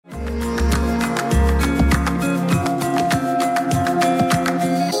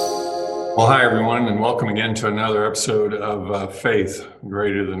Well, hi, everyone, and welcome again to another episode of Faith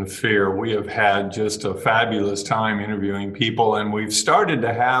Greater Than Fear. We have had just a fabulous time interviewing people, and we've started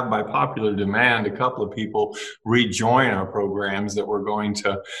to have, by popular demand, a couple of people rejoin our programs that we're going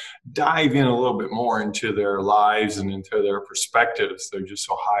to dive in a little bit more into their lives and into their perspectives. They're just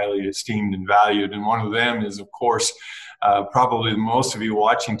so highly esteemed and valued. And one of them is, of course, probably most of you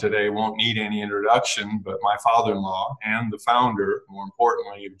watching today won't need any introduction, but my father-in-law and the founder, more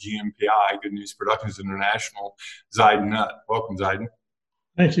importantly, of GNPI, Good News Productions International, Zaiden Nutt. Welcome, Zaiden.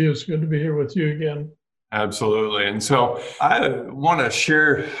 Thank you. It's good to be here with you again. Absolutely. And so I want to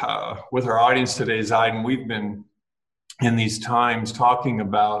share with our audience today, Zaiden, we've been in these times talking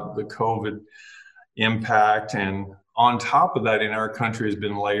about the COVID impact, and on top of that in our country has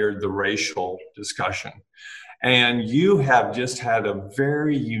been layered the racial discussion. And you have just had a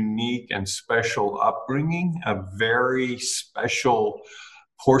very unique and special upbringing, a very special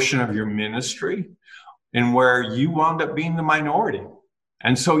portion of your ministry, in where you wound up being the minority.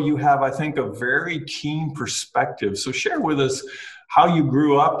 And so you have, I think, a very keen perspective. So share with us how you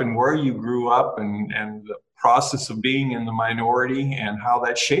grew up and where you grew up and the process of being in the minority and how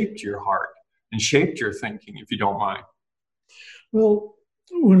that shaped your heart and shaped your thinking, if you don't mind. Well,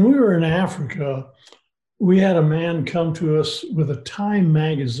 when we were in Africa, we had a man come to us with a Time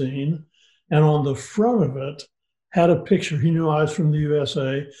magazine, and on the front of it had a picture. He knew I was from the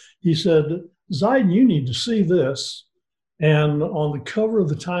USA. He said, "Zaiden, you need to see this." And on the cover of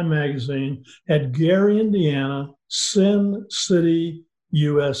the Time magazine had Gary, Indiana, Sin City,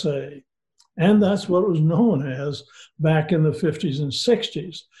 USA. And that's what it was known as back in the 50s and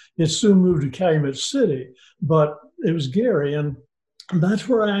 60s. It soon moved to Calumet City, but it was Gary, and that's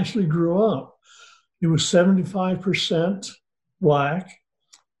where I actually grew up. It was 75% Black,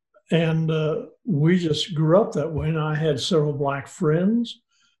 and we just grew up that way. And I had several Black friends,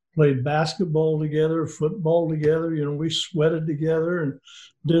 played basketball together, football together. You know, we sweated together and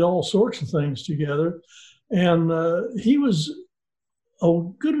did all sorts of things together. And he was a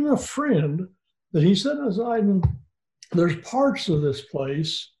good enough friend that he said, "Zaiden, there's parts of this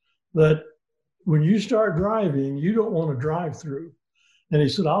place that when you start driving, you don't want to drive through." And he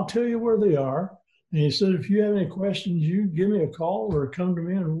said, "I'll tell you where they are." And he said, "If you have any questions, you give me a call or come to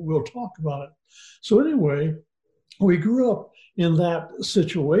me and we'll talk about it." So anyway, we grew up in that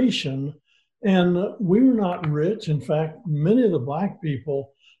situation, and we were not rich. In fact, many of the Black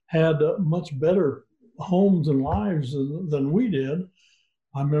people had much better homes and lives than we did.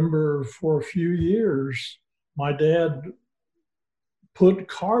 I remember for a few years, my dad put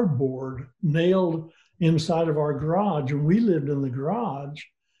cardboard nailed inside of our garage, and we lived in the garage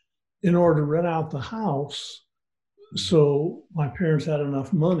in order to rent out the house so my parents had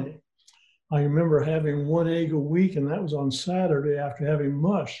enough money. I remember having one egg a week, and that was on Saturday after having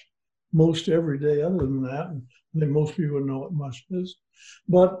mush most every day other than that. And then most people would know what mush is.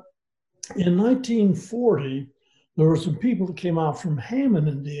 But in 1940, there were some people that came out from Hammond,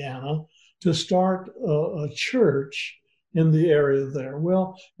 Indiana, to start a church in the area there.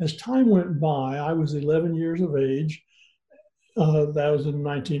 Well, as time went by, I was 11 years of age. That was in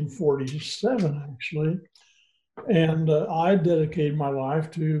 1947, actually. And I dedicated my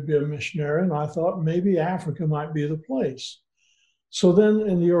life to be a missionary, and I thought maybe Africa might be the place. So then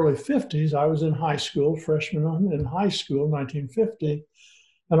in the early 50s, I was in high school, freshman in high school, 1950.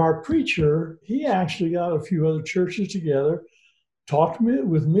 And our preacher, he actually got a few other churches together, talked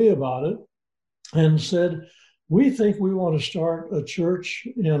with me about it, and said, "We think we want to start a church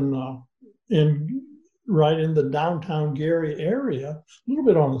right in the downtown Gary area, a little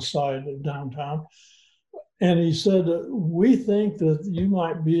bit on the side of downtown." And he said, "We think that you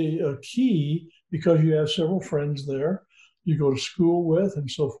might be a key because you have several friends there you go to school with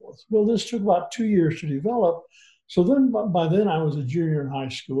and so forth." Well, this took about 2 years to develop. So then by then I was a junior in high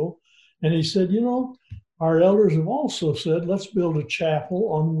school. And he said, "You know, our elders have also said, let's build a chapel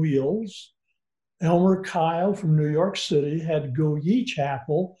on wheels." Elmer Kyle from New York City had Go Ye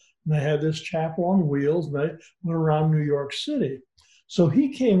Chapel, and they had this chapel on wheels, and they went around New York City. So he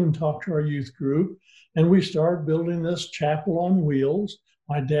came and talked to our youth group, and we started building this chapel on wheels.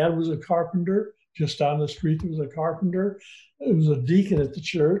 My dad was a carpenter. Just down the street, there was a carpenter. It was a deacon at the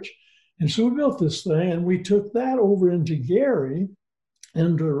church. And so we built this thing, and we took that over into Gary,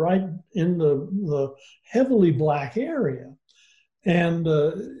 into right in the heavily Black area. And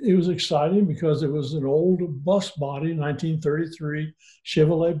it was exciting because it was an old bus body, 1933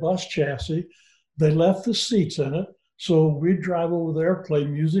 Chevrolet bus chassis. They left the seats in it. So we'd drive over there, play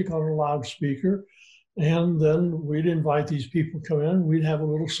music on a loudspeaker, and then we'd invite these people to come in. We'd have a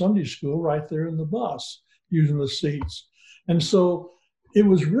little Sunday school right there in the bus using the seats. And so it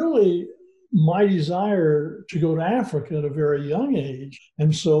was really my desire to go to Africa at a very young age.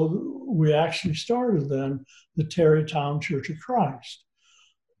 And so we actually started then the Tarrytown Church of Christ.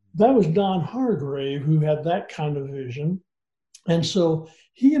 That was Don Hargrave who had that kind of vision. And so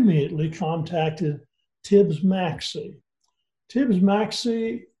he immediately contacted Tibbs Maxey. Tibbs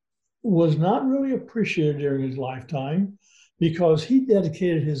Maxey was not really appreciated during his lifetime because he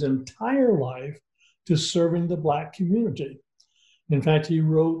dedicated his entire life to serving the Black community. In fact, he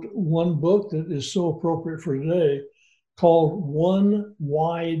wrote one book that is so appropriate for today called One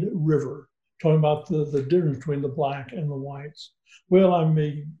Wide River, talking about the difference between the Black and the whites. Well, I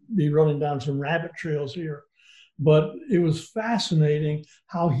may be running down some rabbit trails here, but it was fascinating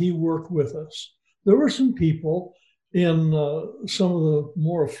how he worked with us. There were some people in some of the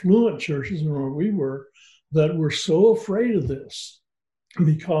more affluent churches where we were that were so afraid of this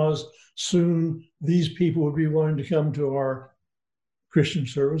because soon these people would be wanting to come to our Christian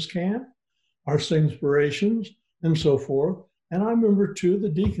service camp, our Singspirations, and so forth. And I remember two of the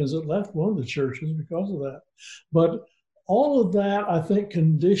deacons that left one of the churches because of that. But all of that, I think,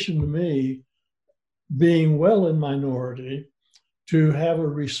 conditioned me, being well in minority, to have a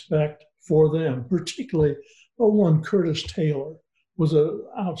respect for them, particularly one Curtis Taylor was an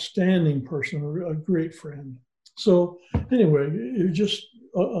outstanding person, a great friend. So anyway, it was just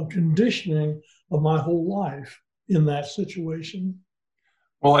a conditioning of my whole life in that situation.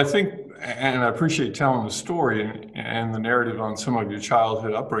 Well, I think, and I appreciate telling the story and the narrative on some of your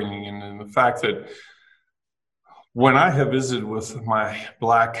childhood upbringing, and the fact that when I have visited with my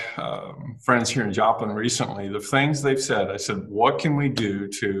Black friends here in Joplin recently, the things they've said, I said, what can we do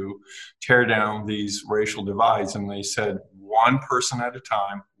to tear down these racial divides? And they said, one person at a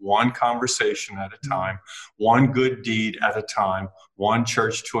time, one conversation at a time, one good deed at a time, one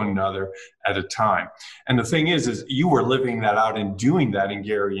church to another at a time. And the thing is you were living that out and doing that in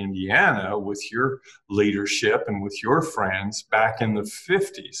Gary, Indiana with your leadership and with your friends back in the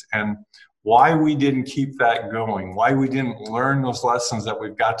 50s. And why we didn't keep that going, why we didn't learn those lessons that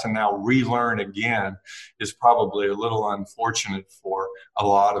we've got to now relearn again is probably a little unfortunate for a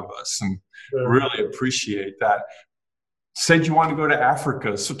lot of us, and really appreciate that. Said you want to go to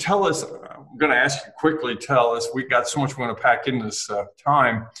Africa. So tell us, I'm going to ask you quickly, tell us, we got so much we want to pack in this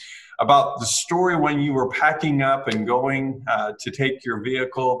time, about the story when you were packing up and going to take your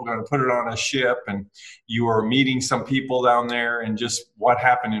vehicle, we're going to put it on a ship, and you were meeting some people down there, and just what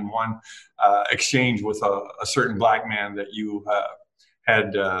happened in one exchange with a certain Black man that you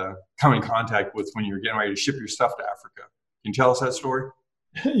had come in contact with when you were getting ready to ship your stuff to Africa. Can you tell us that story?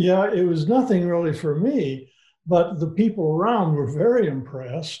 Yeah, it was nothing really for me, but the people around were very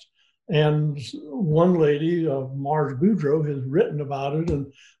impressed. And one lady, Marge Boudreau, has written about it,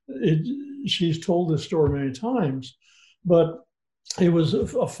 and she's told this story many times. But it was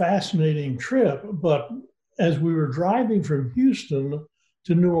a fascinating trip. But as we were driving from Houston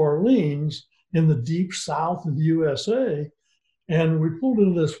to New Orleans in the deep south of the USA, and we pulled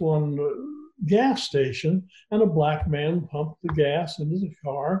into this one gas station, and a Black man pumped the gas into the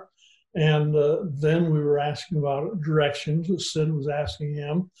car. And then we were asking about directions. Sid was asking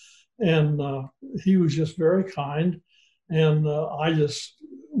him. And he was just very kind. And I just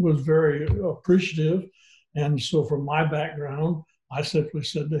was very appreciative. And so from my background, I simply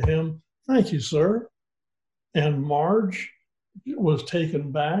said to him, "Thank you, sir." And Marge was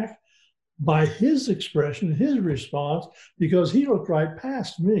taken back by his expression, his response, because he looked right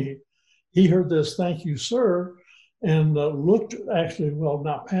past me. He heard this, "Thank you, sir," and looked, actually, well,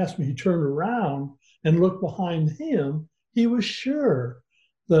 not past me, he turned around and looked behind him. He was sure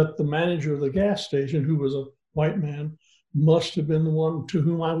that the manager of the gas station, who was a white man, must have been the one to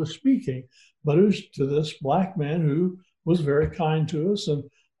whom I was speaking. But it was to this Black man who was very kind to us, and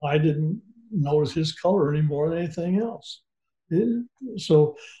I didn't notice his color any more than anything else.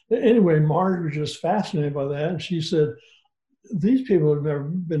 So anyway, Marge was just fascinated by that. And she said, "These people have never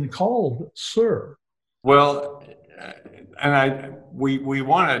been called sir." Well, and we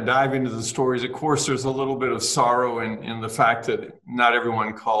want to dive into the stories. Of course, there's a little bit of sorrow in the fact that not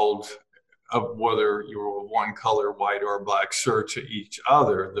everyone called, whether you were one color, white or Black, sir, to each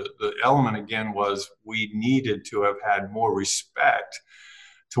other. The element again was we needed to have had more respect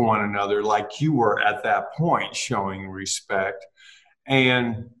to one another, like you were at that point showing respect.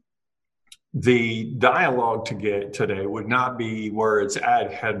 And the dialogue to get today would not be where it's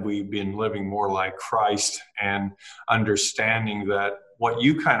at had we been living more like Christ, and understanding that what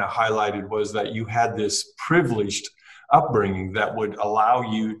you kind of highlighted was that you had this privileged upbringing that would allow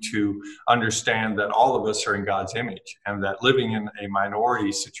you to understand that all of us are in God's image, and that living in a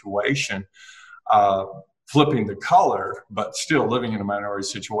minority situation flipping the color, but still living in a minority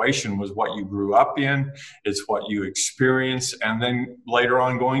situation was what you grew up in. It's what you experienced. And then later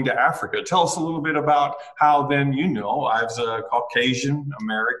on going to Africa. Tell us a little bit about how then, as a Caucasian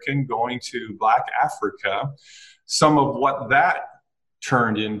American going to Black Africa, some of what that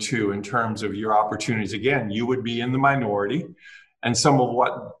turned into in terms of your opportunities. Again, you would be in the minority, and some of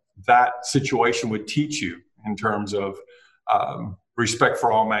what that situation would teach you in terms of respect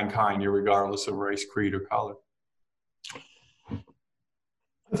for all mankind, regardless of race, creed, or color.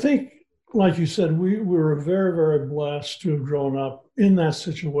 I think, like you said, we were very, very blessed to have grown up in that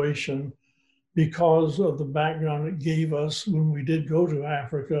situation because of the background it gave us when we did go to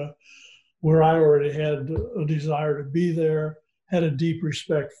Africa, where I already had a desire to be there, had a deep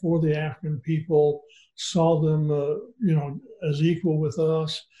respect for the African people, saw them, as equal with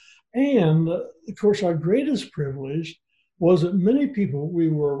us. And of course, our greatest privilege was that many people we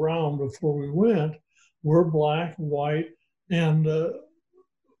were around before we went were Black, white, and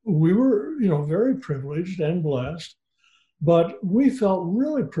we were, very privileged and blessed. But we felt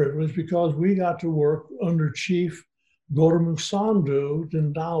really privileged because we got to work under Chief Goromusandu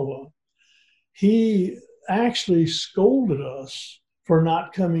Dindawa. He actually scolded us for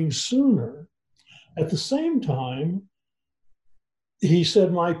not coming sooner. At the same time, he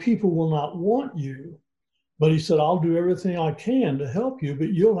said, "My people will not want you." But he said, "I'll do everything I can to help you,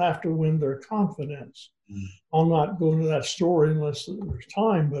 but you'll have to win their confidence." Mm. I'll not go into that story unless there's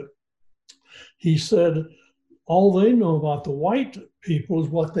time, but he said, all they know about the white people is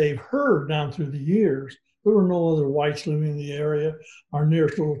what they've heard down through the years. There were no other whites living in the area. Our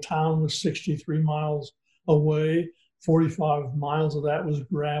nearest little town was 63 miles away. 45 miles of that was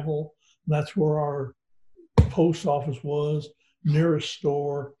gravel. That's where our post office was, nearest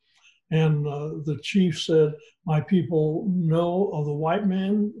store. And the chief said, "My people know of the white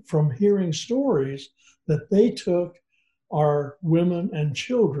men from hearing stories that they took our women and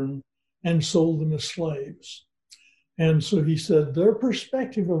children and sold them as slaves." And so he said, their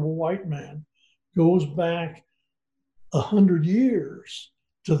perspective of a white man goes back 100 years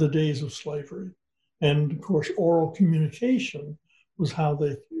to the days of slavery. And of course, oral communication was how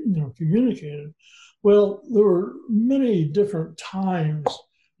they, communicated. Well, there were many different times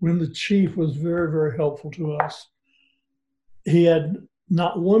when the chief was very, very helpful to us. He had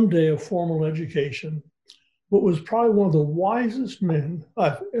not one day of formal education, but was probably one of the wisest men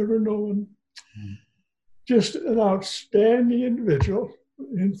I've ever known. Mm. Just an outstanding individual.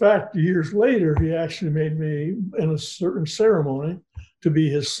 In fact, years later, he actually made me, in a certain ceremony, to be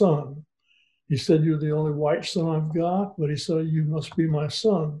his son. He said, "You're the only white son I've got," but he said, "You must be my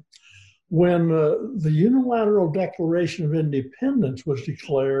son." When the Unilateral Declaration of Independence was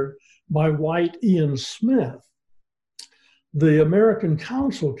declared by white Ian Smith, the American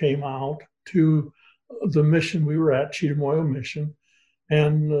Council came out to the mission we were at, Chiramoyo Mission,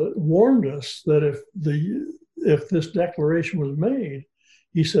 and warned us that if this declaration was made,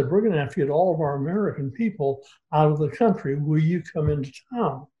 he said, "We're going to have to get all of our American people out of the country. Will you come into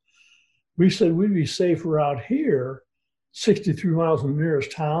town?" We said we'd be safer out here, 63 miles from the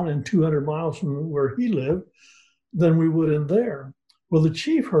nearest town and 200 miles from where he lived, than we would in there. Well, the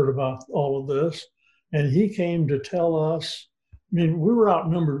chief heard about all of this, and he came to tell us. I mean, we were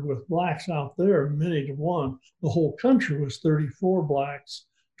outnumbered with blacks out there, many to one. The whole country was 34 blacks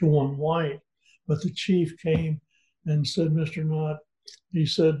to 1 white. But the chief came and said, "Mr. Nutt," he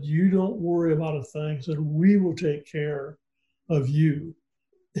said, "you don't worry about a thing." He said, "We will take care of you."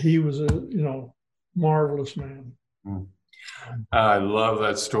 He was a, marvelous man. I love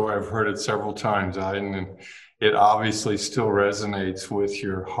that story. I've heard it several times, and it obviously still resonates with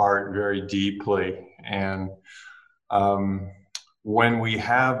your heart very deeply. And when we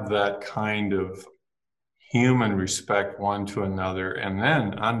have that kind of human respect one to another, and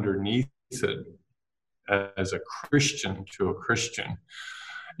then underneath it, as a Christian to a Christian,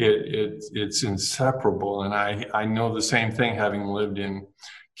 it's inseparable. And I know the same thing, having lived in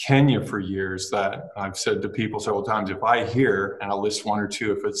Kenya for years, that I've said to people several times, if I hear, and I'll list one or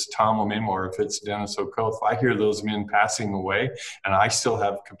two, if it's Tom Omim or if it's Dennis Okoth, if I hear those men passing away and I still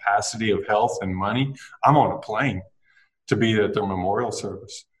have capacity of health and money, I'm on a plane to be at their memorial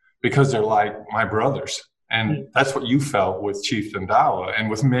service, because they're like my brothers. And that's what you felt with Chief Dindawa, and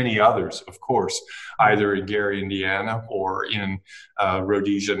with many others, of course, either in Gary, Indiana, or in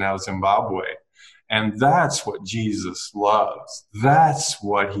Rhodesia, now Zimbabwe. And that's what Jesus loves. That's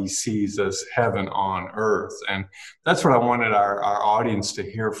what he sees as heaven on earth. And that's what I wanted our audience to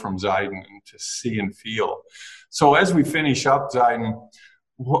hear from Zaiden and to see and feel. So as we finish up, Zaiden,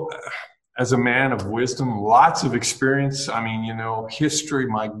 as a man of wisdom, lots of experience, history,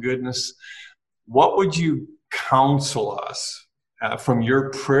 my goodness, what would you counsel us from your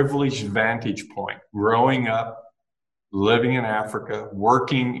privileged vantage point, growing up, living in Africa,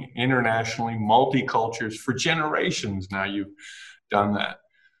 working internationally, multi-cultures for generations now you've done that.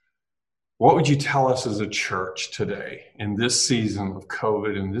 What would you tell us as a church today in this season of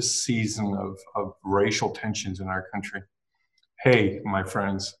COVID, in this season of racial tensions in our country? Hey, my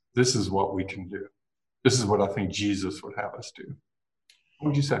friends, this is what we can do. This is what I think Jesus would have us do. What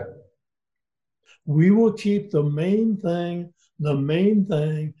would you say? We will keep the main thing,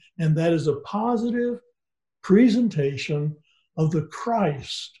 and that is a positive presentation of the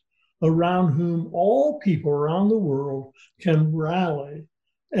Christ around whom all people around the world can rally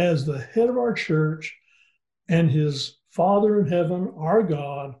as the head of our church and his Father in heaven, our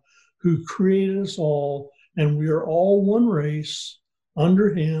God, who created us all, and we are all one race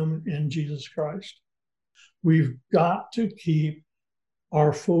under him in Jesus Christ. We've got to keep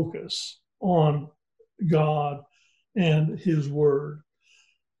our focus on God and his word.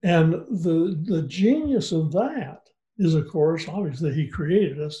 And the genius of that is, of course, obviously he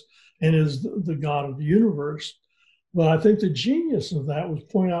created us and is the God of the universe. But I think the genius of that was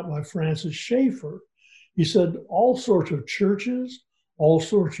pointed out by Francis Schaeffer. He said all sorts of churches, all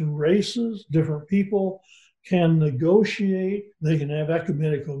sorts of races, different people can negotiate, they can have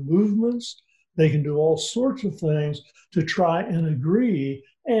ecumenical movements, they can do all sorts of things to try and agree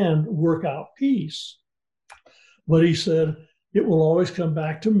and work out peace. But he said it will always come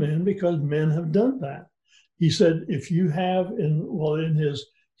back to men because men have done that. He said if you have, in his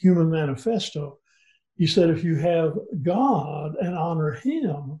Human Manifesto, he said, if you have God and honor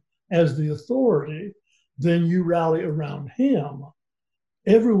him as the authority, then you rally around him.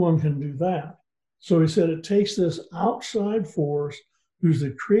 Everyone can do that. So he said it takes this outside force who's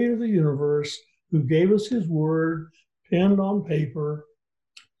the creator of the universe, who gave us his word penned on paper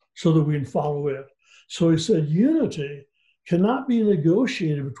so that we can follow it. So he said unity cannot be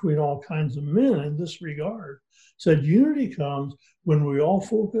negotiated between all kinds of men in this regard. He said unity comes when we all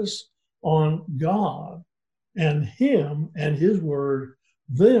focus on God and him and his word,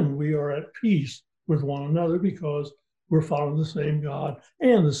 then we are at peace with one another because we're following the same God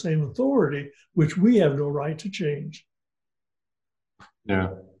and the same authority, which we have no right to change. Yeah,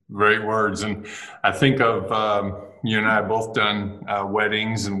 great words. And I think of you and I have both done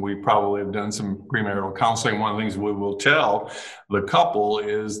weddings, and we probably have done some premarital counseling. One of the things we will tell the couple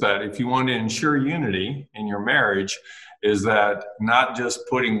is that if you want to ensure unity in your marriage, is that not just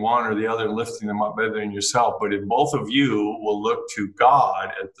putting one or the other, lifting them up better than yourself, but if both of you will look to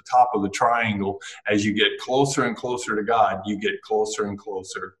God at the top of the triangle, as you get closer and closer to God, you get closer and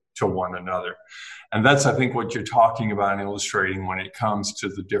closer to one another. And that's, I think, what you're talking about and illustrating when it comes to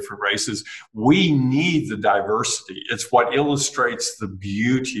the different races. We need the diversity. It's what illustrates the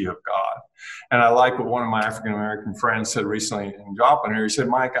beauty of God. And I like what one of my African-American friends said recently in Joplin here. He said,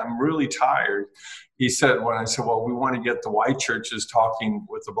 Mike, I'm really tired. He said, when I said, well, we want to get the white churches talking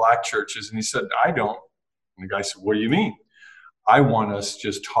with the black churches. And he said, I don't. And the guy said, what do you mean? I want us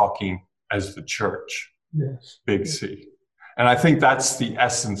just talking as the church. Yes. Big C. And I think that's the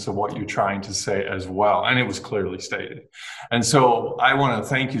essence of what you're trying to say as well. And it was clearly stated. And so I want to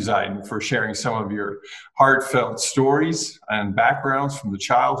thank you, Zaiden, for sharing some of your heartfelt stories and backgrounds from the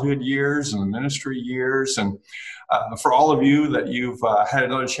childhood years and the ministry years. And for all of you that you've had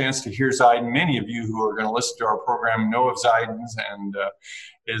another chance to hear Zaiden, many of you who are going to listen to our program know of Zaiden's and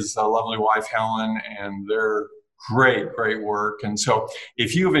his lovely wife, Helen, and their great work. And so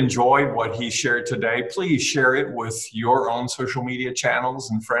if you've enjoyed what he shared today, please share it with your own social media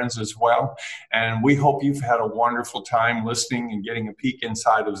channels and friends as well. And we hope you've had a wonderful time listening and getting a peek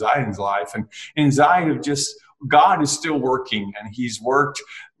inside of Zaiden's life. And inside of just, God is still working, and he's worked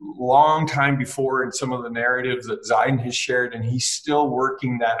long time before in some of the narratives that Zaiden has shared, and he's still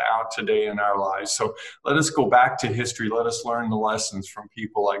working that out today in our lives. So let us go back to history. Let us learn the lessons from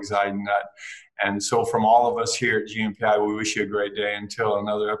people like Zaiden. And so from all of us here at GMPI, we wish you a great day until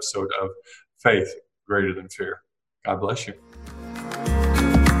another episode of Faith Greater Than Fear. God bless you.